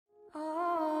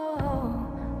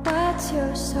What's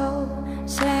your soul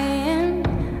saying?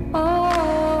 Oh.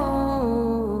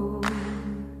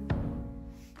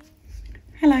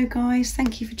 Hello guys,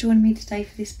 thank you for joining me today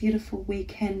for this beautiful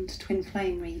weekend twin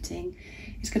flame reading.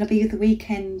 It's going to be the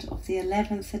weekend of the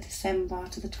 11th of December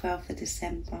to the 12th of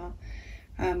December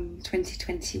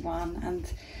 2021,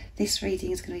 and this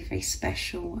reading is going to be very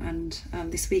special, and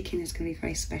this weekend is going to be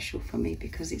very special for me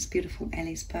because it's beautiful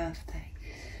Ellie's birthday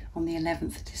on the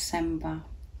 11th of December.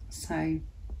 So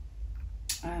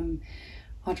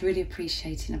I'd really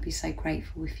appreciate it, and I'd be so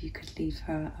grateful if you could leave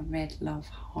her a red love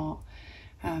heart,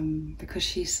 because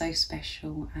she's so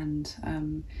special,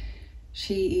 and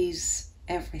she is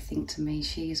everything to me.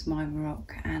 She is my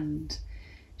rock, and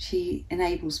she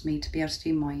enables me to be able to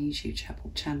do my YouTube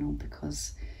channel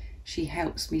because she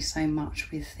helps me so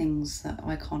much with things that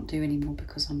I can't do anymore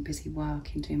because I'm busy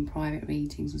working, doing private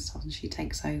readings and stuff, and she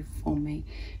takes over for me.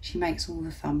 She makes all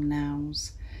the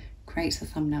thumbnails, creates the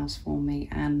thumbnails for me,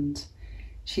 and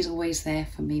she's always there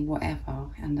for me, whatever.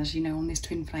 And as you know, on this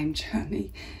twin flame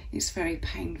journey, it's very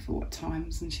painful at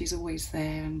times, and she's always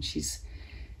there, and she's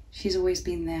always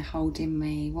been there holding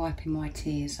me, wiping my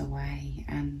tears away,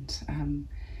 and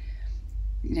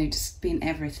you know, just being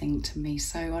everything to me.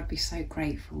 So I'd be so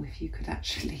grateful if you could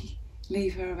actually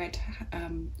leave her a red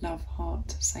love heart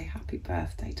to say happy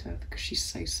birthday to her, because she's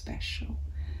so special.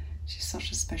 She's such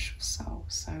a special soul.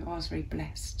 So I was very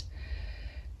blessed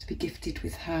to be gifted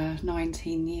with her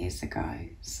 19 years ago.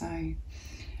 So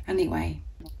anyway,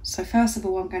 so first of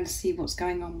all, I'm going to see what's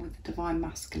going on with the Divine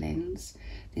Masculines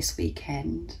this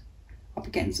weekend. I'll be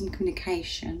getting some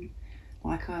communication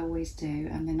like I always do,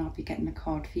 and then I'll be getting a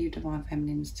card for you Divine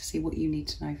Feminines to see what you need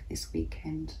to know for this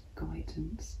weekend,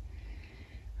 guidance,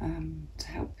 to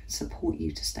help support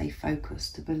you to stay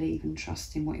focused, to believe and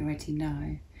trust in what you already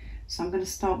know. So I'm going to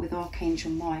start with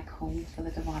Archangel Michael for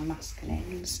the Divine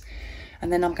Masculines,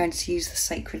 and then I'm going to use the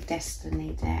Sacred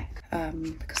Destiny deck,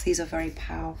 because these are very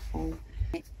powerful.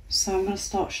 So I'm going to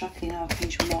start shuffling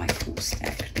Archangel Michael's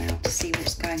deck now to see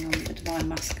what's going on with the Divine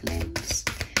Masculines.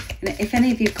 And if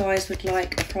any of you guys would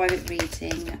like a private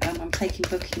reading, I'm taking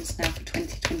bookings now for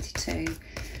 2022.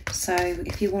 So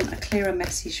if you want a clearer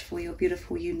message for your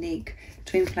beautiful, unique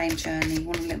twin flame journey, you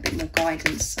want a little bit more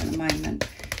guidance at the moment,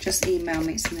 just email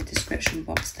me. It's in the description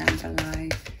box down below.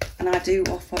 And I do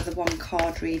offer the one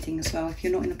card reading as well. If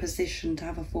you're not in a position to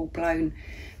have a full-blown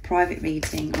private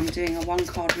reading, I'm doing a one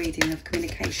card reading of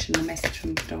communication, a message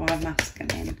from the Divine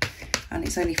Masculine, and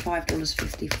it's only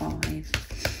 $5.55.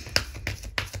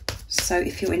 So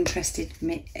if you're interested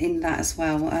in that as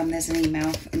well, there's an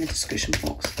email in the description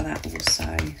box for that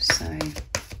also. So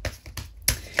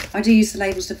I do use the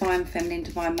labels Divine Feminine,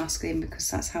 Divine Masculine, because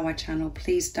that's how I channel.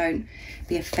 Please don't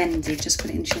be offended. Just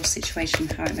put it into your situation,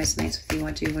 how it resonates with you.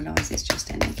 I do realise it's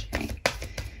just energy.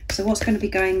 So what's going to be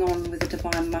going on with the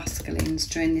Divine Masculines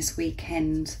during this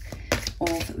weekend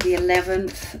of the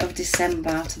 11th of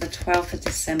December to the 12th of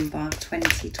December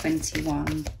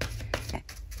 2021?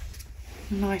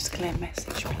 Nice clear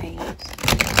message, please.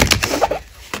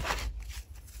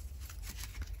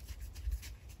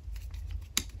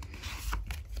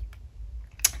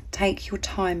 Take your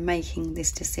time making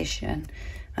this decision,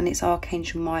 and it's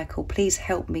Archangel Michael. Please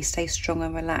help me stay strong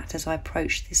and relaxed as I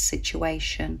approach this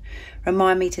situation.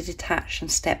 Remind me to detach and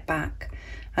step back,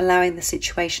 allowing the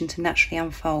situation to naturally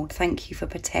unfold. Thank you for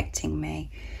protecting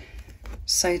me.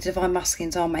 So Divine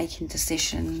Masculines are making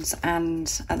decisions,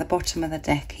 and at the bottom of the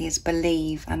deck is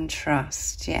believe and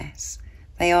trust. Yes,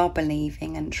 they are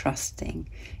believing and trusting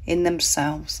in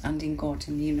themselves and in God,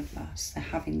 in the universe. They're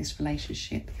having this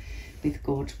relationship with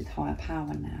God, with higher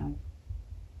power now.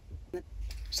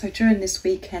 So during this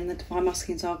weekend, the Divine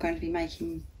Masculines are going to be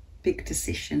making big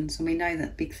decisions, and we know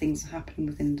that big things are happening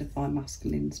within the Divine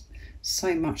Masculines.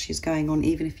 So much is going on,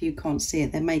 even if you can't see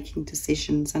it. They're making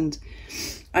decisions, and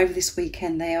over this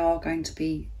weekend they are going to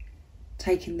be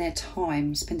taking their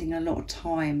time, spending a lot of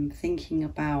time thinking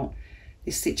about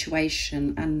this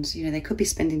situation. And you know, they could be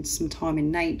spending some time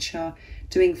in nature,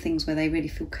 doing things where they really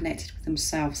feel connected with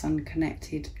themselves and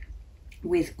connected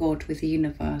with God, with the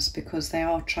universe, because they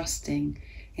are trusting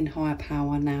in higher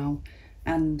power now,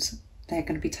 and they're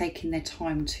going to be taking their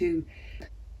time to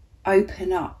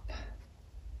open up,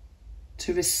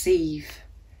 to receive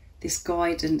this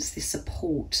guidance, this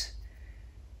support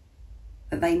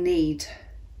that they need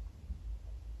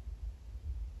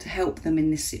to help them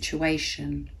in this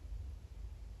situation,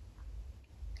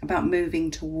 about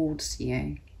moving towards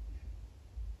you.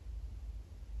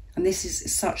 And this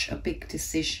is such a big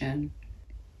decision.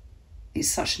 It's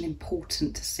such an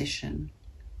important decision.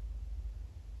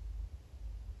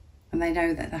 And they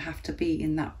know that they have to be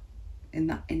in that in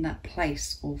that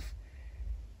place of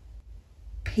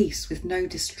peace with no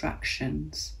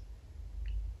distractions,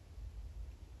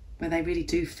 where they really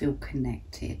do feel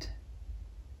connected,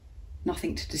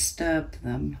 nothing to disturb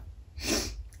them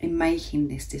in making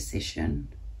this decision.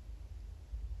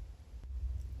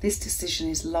 This decision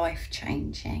is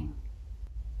life-changing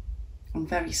and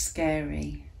very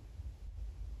scary,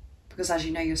 because as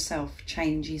you know yourself,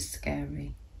 change is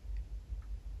scary.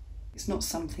 It's not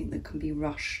something that can be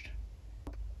rushed,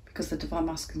 because the Divine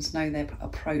Masculines know their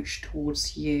approach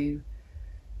towards you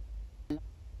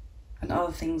and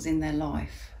other things in their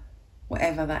life,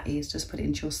 whatever that is. Just put it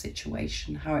into your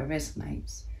situation, how it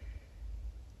resonates.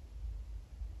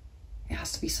 It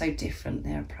has to be so different,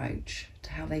 their approach,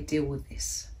 to how they deal with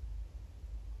this.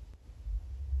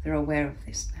 They're aware of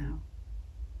this now.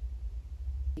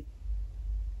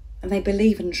 And they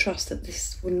believe and trust that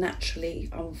this will naturally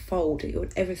unfold.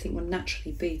 Everything will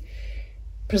naturally be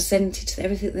presented to them.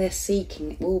 Everything they're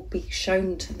seeking will be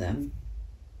shown to them.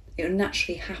 It will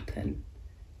naturally happen.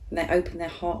 And they open their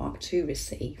heart up to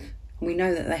receive. And we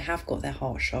know that they have got their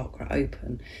heart chakra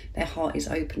open. Their heart is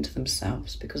open to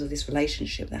themselves because of this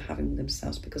relationship they're having with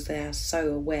themselves, because they are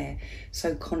so aware,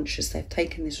 so conscious. They've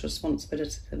taken this responsibility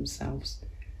to themselves.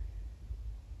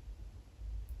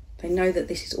 They know that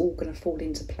this is all going to fall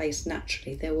into place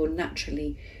naturally. They will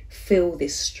naturally feel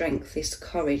this strength, this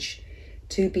courage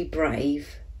to be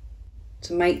brave,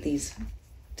 to make these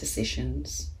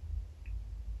decisions.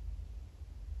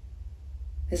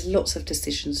 There's lots of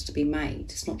decisions to be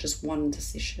made. It's not just one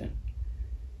decision.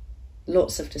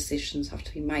 Lots of decisions have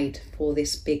to be made for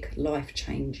this big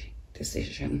life-changing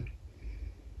decision.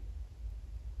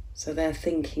 So they're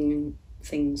thinking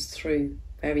things through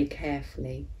very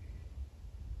carefully,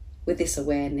 with this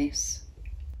awareness,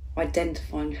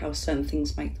 identifying how certain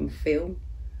things make them feel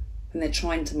when they're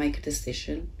trying to make a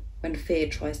decision, when fear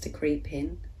tries to creep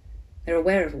in. They're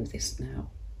aware of all this now.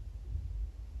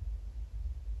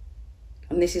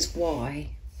 And this is why,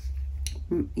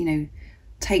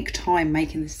 take time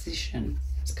making the decision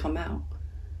to come out,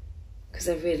 because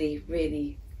they're really,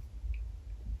 really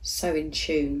so in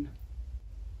tune.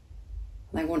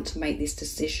 And they want to make this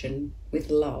decision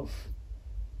with love,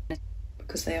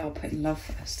 because they are putting love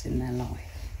first in their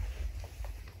life.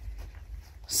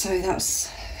 So that's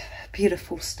a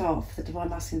beautiful start for the Divine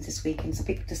Masculines this weekend. So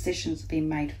big decisions are being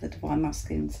made for the Divine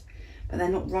Masculines, but they're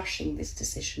not rushing this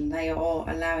decision. They are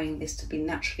allowing this to be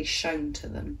naturally shown to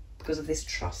them because of this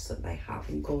trust that they have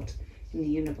in God, in the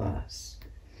universe.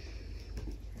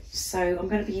 So I'm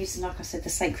going to be using, like I said, the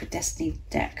Sacred Destiny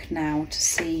deck now to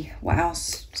see what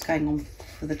else is going on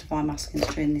for the Divine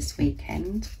Masculines during this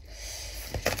weekend.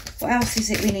 What else is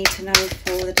it we need to know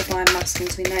for the Divine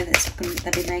Masculines? We know that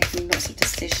they'll be making lots of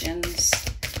decisions,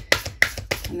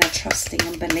 and they're trusting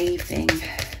and believing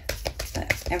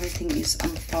that everything is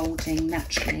unfolding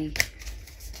naturally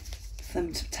for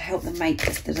them to help them make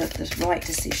the right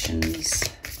decisions.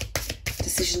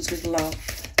 Decisions with love,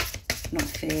 not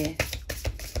fear.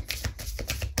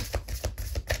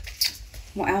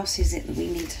 What else is it that we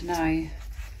need to know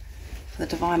for the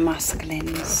Divine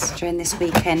Masculines during this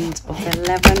weekend of the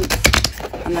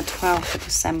 11th and the 12th of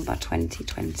December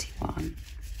 2021?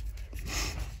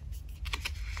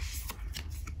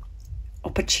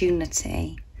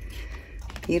 Opportunity.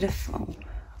 Beautiful.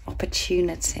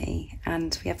 Opportunity.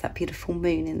 And we have that beautiful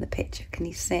moon in the picture. Can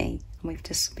you see? And we've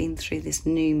just been through this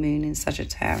new moon in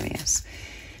Sagittarius.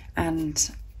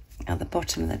 And at the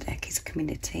bottom of the deck is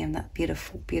community and that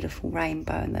beautiful, beautiful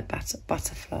rainbow and the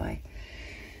butterfly.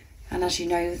 And as you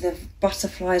know, the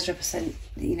butterflies represent,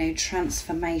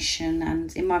 transformation.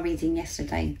 And in my reading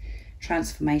yesterday,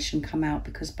 transformation come out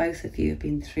because both of you have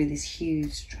been through this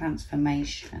huge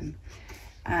transformation.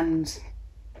 And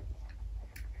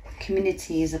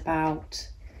community is about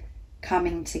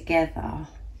coming together.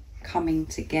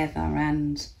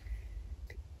 And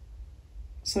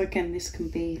so again, this can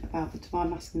be about the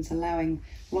Divine Masculines allowing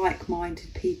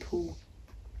like-minded people,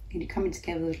 coming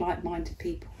together with like-minded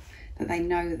people that they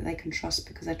know that they can trust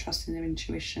because they're trusting their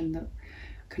intuition, that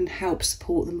can help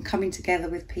support them, coming together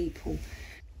with people.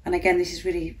 And again, this is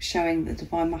really showing that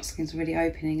Divine Masculines are really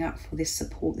opening up for this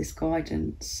support, this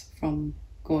guidance from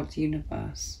God, the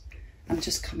universe, and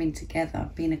just coming together,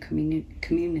 being a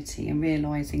community and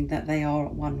realising that they are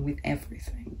at one with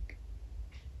everything.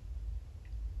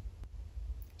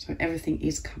 So everything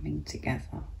is coming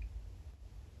together,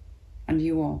 and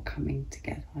you are coming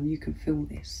together, and you can feel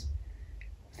this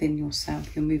within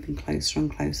yourself. You're moving closer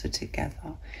and closer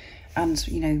together. And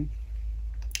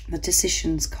the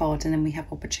decisions card, and then we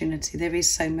have opportunity. There is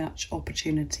so much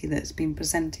opportunity that's been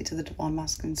presented to the Divine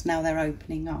Masculines. Now they're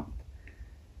opening up.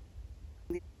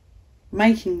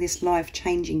 making this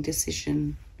life-changing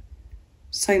decision.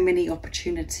 So many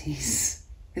opportunities.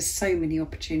 There's so many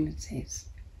opportunities.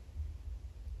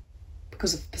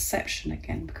 Because of perception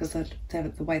again, because of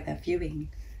the way they're viewing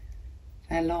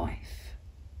their life,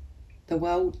 the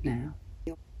world now.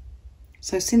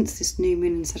 So since this new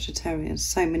moon in Sagittarius,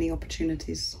 so many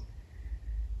opportunities.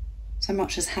 So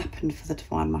much has happened for the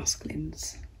Divine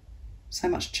Masculines. So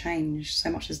much change,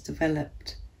 so much has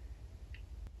developed.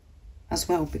 As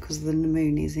well, because the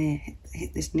moon is here.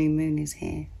 This new moon is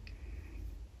here.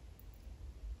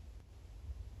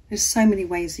 There's so many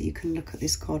ways that you can look at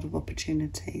this card of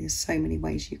opportunity. There's so many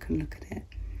ways you can look at it.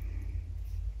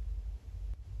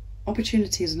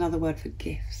 Opportunity is another word for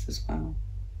gifts as well.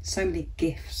 So many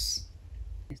gifts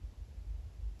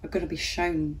are going to be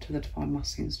shown to the Divine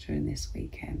Masculines during this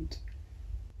weekend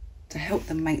to help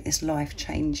them make this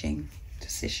life-changing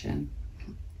decision.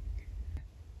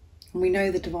 And we know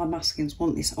the Divine Masculines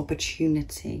want this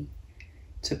opportunity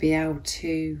to be able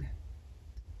to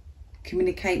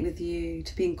communicate with you,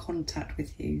 to be in contact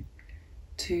with you,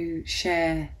 to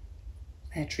share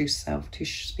their true self, to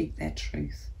speak their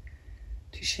truth,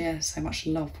 to share so much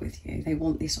love with you. They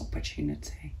want this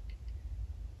opportunity.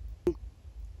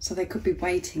 So they could be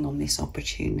waiting on this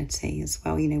opportunity as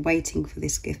well, you know, waiting for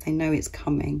this gift. They know it's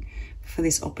coming, for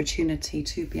this opportunity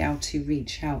to be able to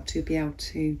reach out, to be able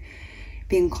to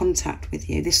be in contact with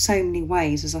you. There's so many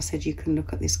ways, as I said, you can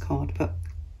look at this card, but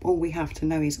all we have to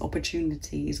know is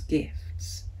opportunity is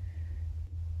gifts.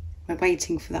 We're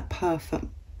waiting for that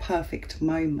perfect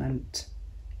moment,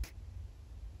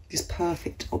 this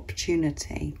perfect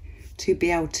opportunity to be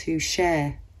able to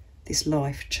share this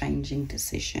life-changing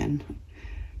decision,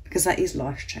 because that is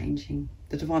life-changing.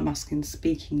 The Divine Masculine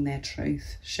speaking their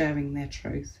truth, sharing their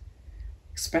truth,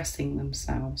 expressing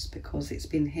themselves, because it's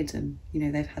been hidden. You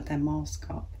know, they've had their mask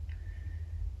up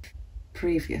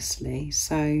previously.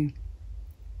 So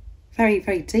very,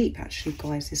 very deep actually,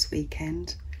 guys, this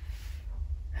weekend.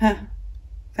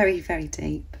 Very, very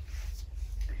deep.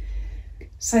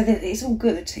 So it's all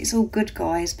good. It's all good,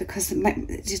 guys, because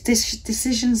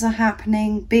decisions are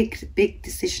happening. Big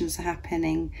decisions are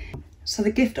happening. So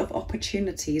the gift of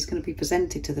opportunity is going to be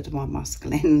presented to the Divine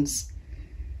Masculines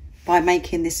by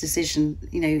making this decision,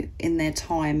 you know, in their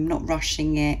time, not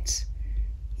rushing it,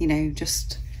 you know,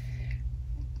 just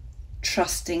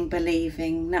trusting,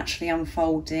 believing, naturally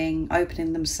unfolding,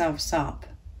 opening themselves up.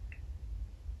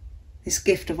 This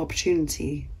gift of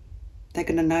opportunity, they're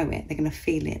going to know it, they're going to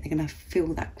feel it, they're going to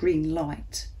feel that green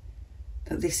light,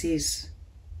 that this is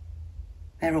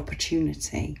their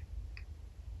opportunity.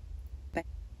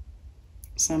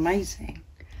 It's amazing.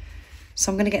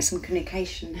 So I'm going to get some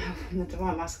communication now from the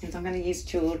Divine Masculines. I'm going to use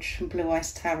George from Blue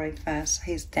Eyes Tarot first,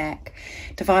 his deck.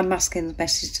 Divine Masculine's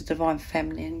message to Divine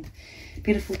Feminine.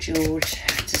 Beautiful George,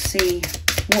 to see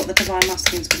what the Divine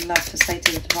Masculines would love to say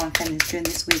to the Divine Feminines during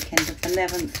this weekend of the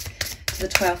 11th to the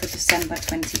 12th of December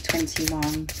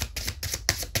 2021.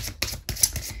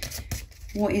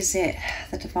 What is it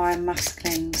the Divine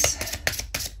Masculines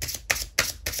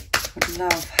would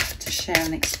love to share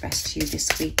and express to you this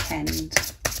weekend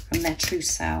from their true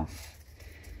self?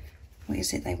 What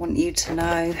is it they want you to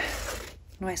know?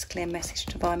 Nice clear message,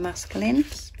 Divine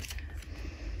Masculines.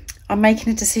 I'm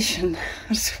making a decision.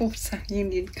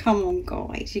 Union. Come on,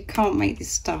 guys, you can't make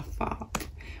this stuff up.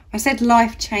 I said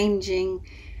life-changing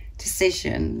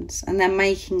decisions, and they're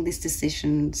making these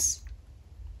decisions.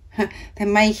 They're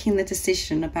making the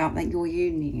decision about your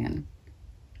union.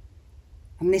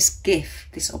 And this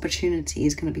gift, this opportunity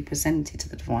is going to be presented to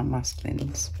the Divine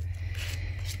Masculines.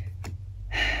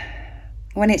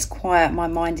 When it's quiet, my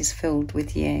mind is filled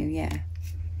with you, yeah.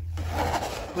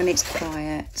 When it's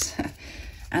quiet.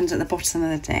 And at the bottom of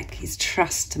the deck is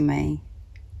trust me.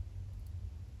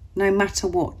 No matter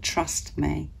what, trust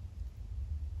me.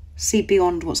 See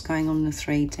beyond what's going on in the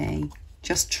 3D.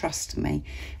 Just trust me.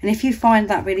 And if you find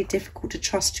that really difficult to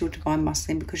trust your Divine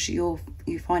Masculine, because you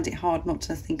find it hard not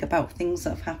to think about things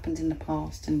that have happened in the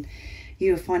past, and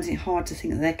you find it hard to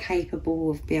think that they're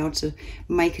capable of being able to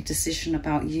make a decision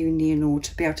about union or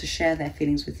to be able to share their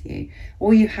feelings with you,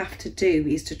 all you have to do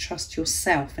is to trust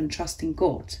yourself and trust in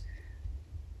God.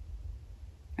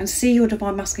 And see your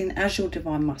Divine Masculine as your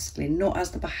Divine Masculine, not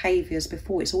as the behaviours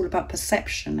before. It's all about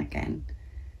perception again.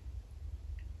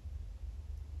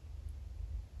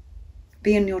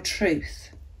 Be in your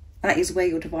truth. That is where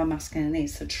your Divine Masculine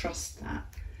is, so trust that.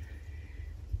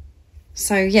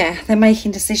 So yeah, they're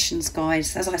making decisions,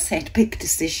 guys. As I said, big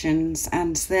decisions,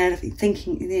 and they're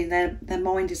thinking, you know, their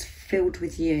mind is filled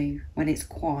with you when it's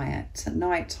quiet. At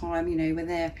night time, you know, when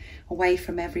they're away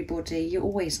from everybody, you're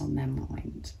always on their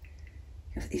mind.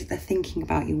 They're thinking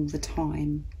about you all the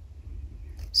time.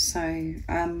 So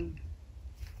I'm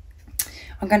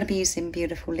going to be using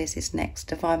Beautiful Liz's next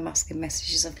Divine Masculine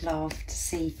Messages of Love to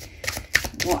see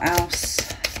what else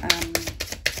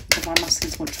Divine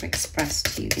Masculines want to express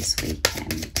to you this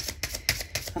weekend.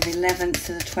 Of the 11th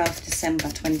to the 12th December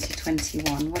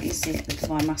 2021. What is it the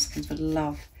Divine Masculines would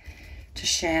love to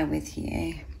share with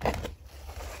you?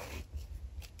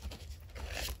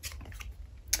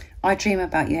 I dream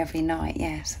about you every night,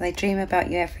 yeah. So they dream about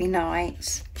you every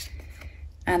night.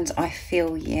 And I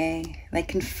feel you. They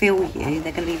can feel you.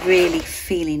 They're going to be really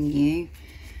feeling you.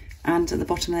 And at the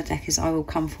bottom of the deck is I will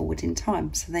come forward in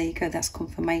time. So there you go. That's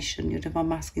confirmation. Your Divine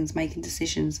Masculines making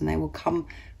decisions, and they will come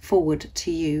forward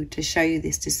to you to show you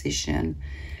this decision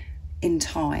in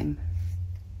time.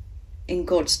 In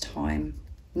God's time.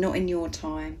 Not in your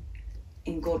time.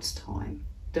 In God's time.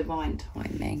 Divine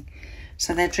timing.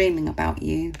 So they're dreaming about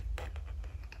you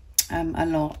a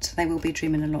lot. They will be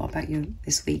dreaming a lot about you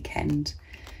this weekend.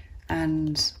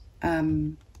 And a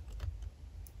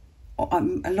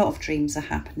lot of dreams are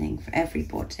happening for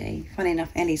everybody. Funny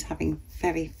enough, Ellie's having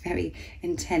very, very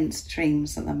intense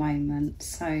dreams at the moment.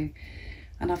 So,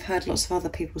 and I've heard lots of other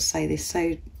people say this.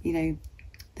 So, you know,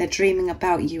 they're dreaming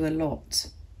about you a lot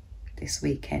this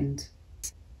weekend.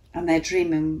 And they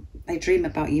dream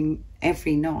about you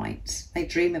every night. They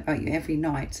dream about you every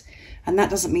night. And that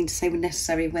doesn't mean to say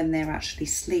necessarily when they're actually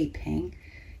sleeping.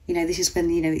 You know, this is when,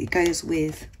 you know, it goes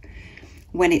with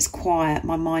when it's quiet,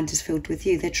 my mind is filled with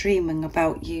you. They're dreaming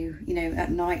about you, you know,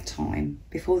 at night time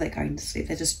before they're going to sleep.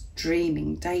 They're just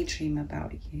dreaming, daydream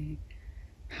about you.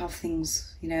 How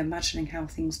things, you know, imagining how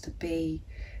things to be,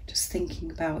 just thinking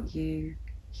about you.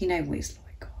 You know what it's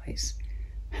like, guys.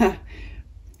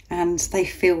 And they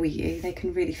feel you. They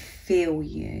can really feel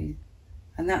you.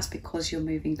 And that's because you're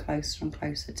moving closer and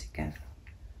closer together.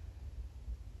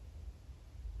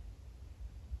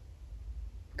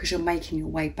 Because you're making your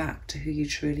way back to who you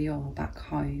truly are, back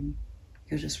home.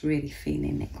 You're just really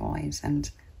feeling it, guys. And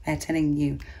they're telling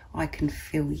you, I can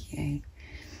feel you.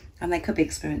 And they could be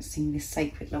experiencing this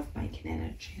sacred love-making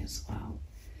energy as well.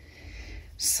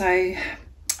 So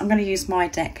I'm going to use my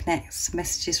deck next,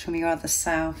 Messages from Your Other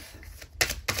Self,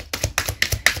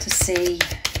 to see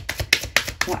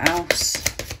what else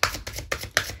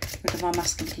would Divine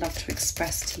Masculine love to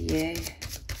express to you.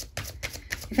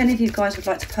 If any of you guys would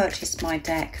like to purchase my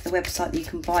deck, the website that you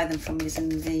can buy them from is in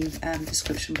the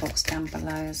description box down below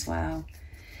as well.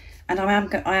 And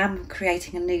I am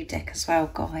creating a new deck as well,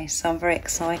 guys, so I'm very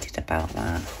excited about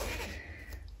that.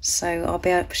 So I'll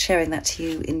be sharing that to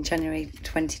you in January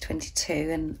 2022,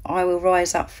 and I will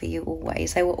rise up for you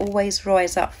always. They will always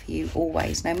rise up for you,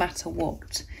 always, no matter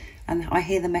what. And I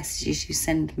hear the messages you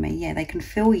send me. Yeah, they can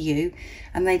feel you,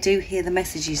 and they do hear the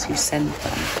messages you send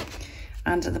them.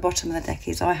 And at the bottom of the deck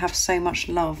is, I have so much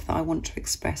love that I want to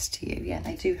express to you. Yeah,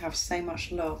 they do have so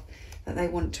much love that they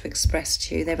want to express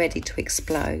to you. They're ready to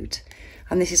explode.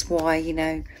 And this is why, you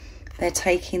know, they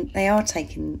are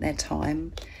taking their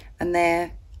time, and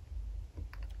they're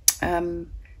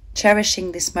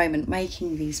cherishing this moment,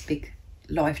 making these big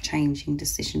life-changing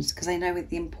decisions, because they know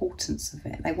the importance of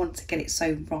it. They want to get it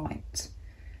so right.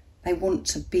 They want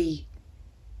to be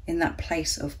in that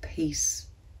place of peace,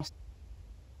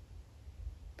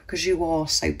 because you are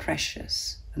so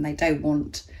precious, and they don't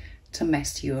want to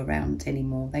mess you around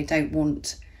anymore. They don't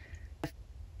want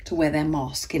to wear their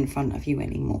mask in front of you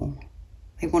anymore.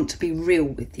 They want to be real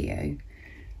with you,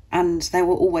 and they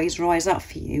will always rise up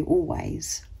for you,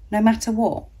 always, no matter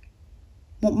what.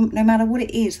 No matter what it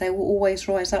is, they will always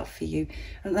rise up for you.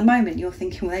 And at the moment you're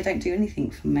thinking, well, they don't do anything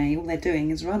for me. All they're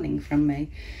doing is running from me.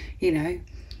 You know,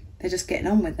 they're just getting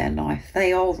on with their life.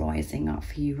 They are rising up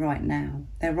for you right now.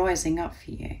 They're rising up for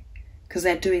you because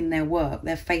they're doing their work.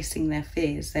 They're facing their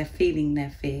fears. They're feeling their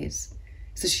fears.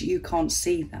 It's just you can't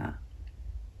see that.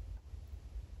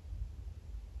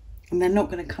 And they're not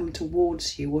going to come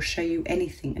towards you or show you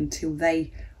anything until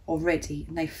they are ready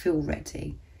and they feel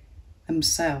ready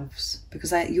themselves,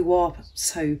 because you are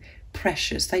so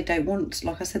precious. They don't want,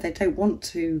 like I said, they don't want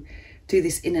to do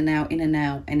this in and out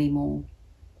anymore.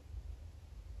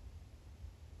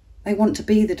 They want to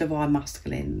be the Divine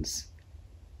Masculines.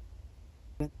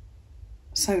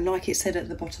 So like it said at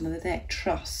the bottom of the deck,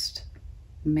 trust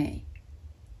me.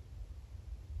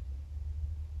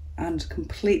 And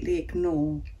completely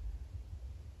ignore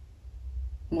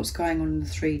what's going on in the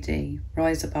 3D.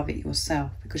 Rise above it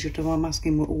yourself, because your Divine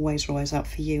Masculine will always rise up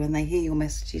for you, and they hear your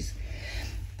messages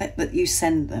that you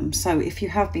send them. So if you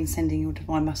have been sending your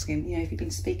Divine Masculine, you know, if you've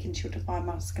been speaking to your Divine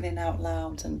Masculine out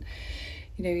loud, and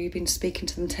you know, you've been speaking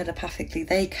to them telepathically,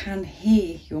 they can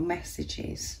hear your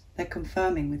messages. They're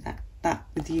confirming with that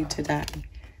with you today.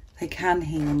 They can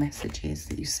hear your messages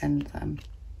that you send them.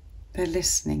 They're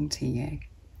listening to you.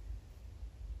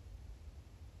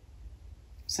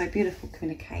 So beautiful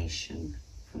communication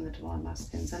from the Divine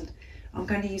Masculines. And I'm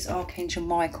going to use Archangel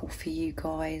Michael for you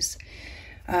guys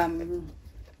to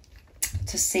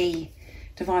see,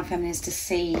 Divine Feminines, to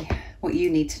see what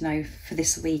you need to know for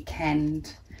this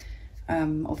weekend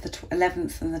of the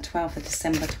 11th and the 12th of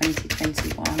December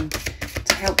 2021,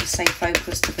 to help you stay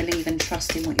focused, to believe and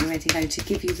trust in what you already know, to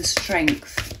give you the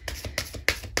strength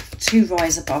to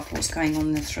rise above what's going on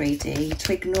in the 3D,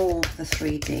 to ignore the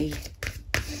 3D.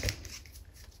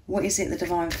 What is it the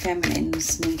Divine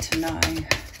Feminines need to know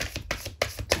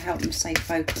to help them stay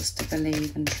focused, to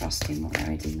believe and trust in what they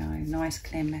already know? Nice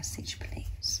clear message,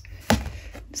 please.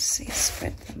 Let's see,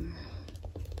 spread them.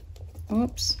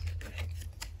 Oops.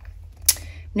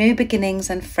 New beginnings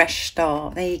and fresh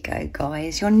start. There you go,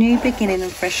 guys. Your new beginning and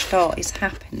fresh start is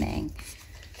happening.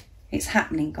 It's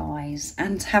happening, guys.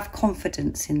 And have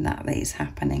confidence in that it's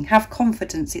happening. Have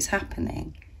confidence it's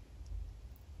happening.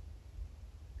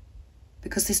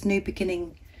 Because this new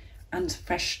beginning and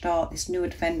fresh start, this new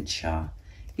adventure,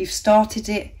 you've started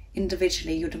it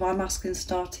individually. Your Divine Masculine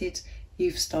started,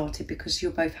 you've started, because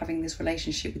you're both having this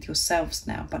relationship with yourselves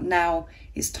now. But now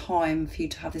it's time for you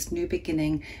to have this new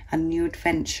beginning and new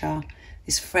adventure,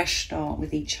 this fresh start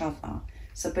with each other.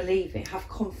 So believe it. Have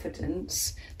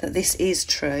confidence that this is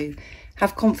true.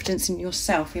 Have confidence in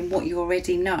yourself, in what you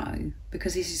already know,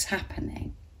 because this is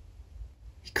happening.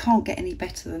 You can't get any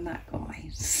better than that,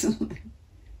 guys.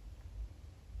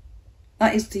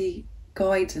 That is the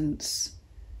guidance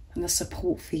and the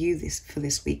support for you for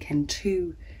this weekend,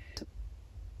 to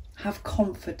have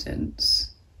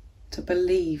confidence, to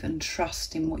believe and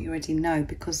trust in what you already know,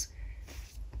 because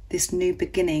this new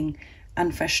beginning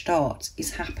and fresh start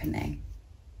is happening.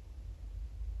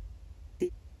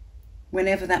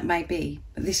 Whenever that may be,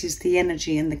 but this is the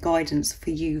energy and the guidance for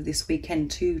you this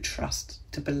weekend, to trust,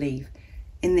 to believe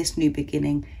in this new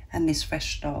beginning and this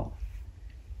fresh start.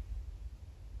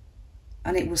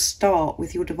 And it will start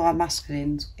with your Divine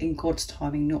Masculines in God's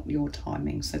timing, not your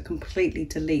timing. So completely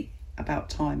delete about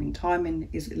timing. Timing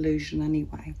is illusion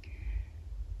anyway.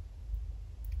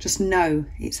 Just know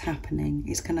it's happening.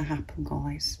 It's going to happen,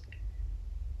 guys.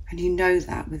 And you know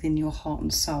that within your heart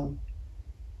and soul.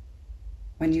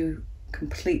 When you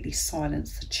completely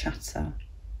silence the chatter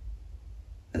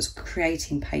that's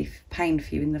creating pain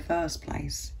for you in the first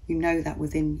place. You know that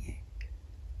within you.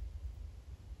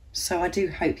 So I do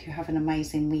hope you have an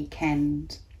amazing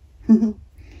weekend.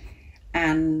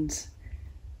 And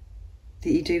that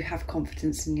you do have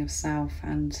confidence in yourself,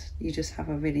 and you just have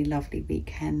a really lovely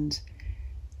weekend,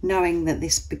 knowing that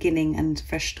this beginning and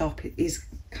fresh start is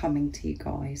coming to you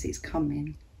guys. It's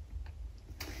coming.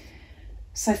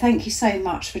 So thank you so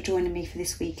much for joining me for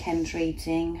this weekend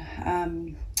reading.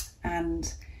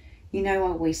 And you know I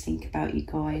always think about you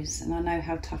guys, and I know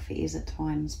how tough it is at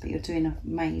times, but you're doing an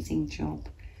amazing job.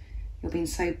 You're being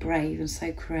so brave and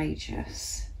so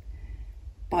courageous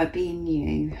by being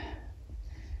you.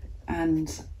 And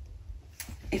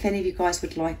if any of you guys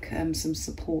would like some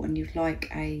support, and you'd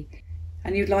like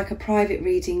a private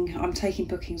reading, I'm taking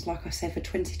bookings, like I said, for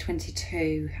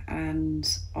 2022,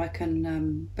 and I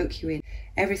can book you in.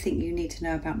 Everything you need to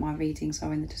know about my readings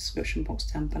are in the description box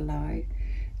down below,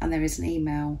 and there is an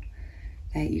email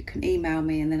there. You can email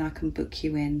me and then I can book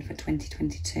you in for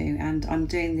 2022. And I'm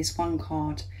doing this one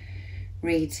card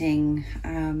reading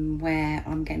where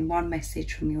I'm getting one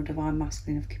message from your Divine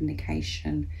Masculine of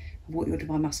communication, of what your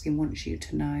Divine Masculine wants you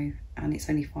to know, and it's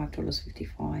only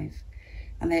 $5.55.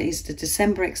 And there is the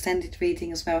December extended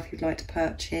reading as well if you'd like to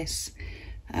purchase.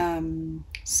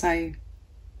 So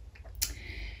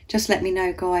just let me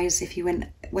know, guys, if you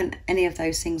want any of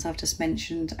those things I've just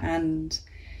mentioned. And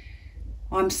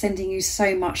I'm sending you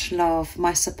so much love,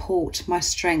 my support, my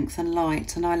strength and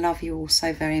light. And I love you all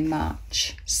so very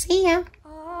much. See ya.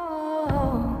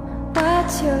 Oh,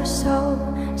 what's your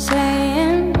soul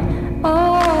saying?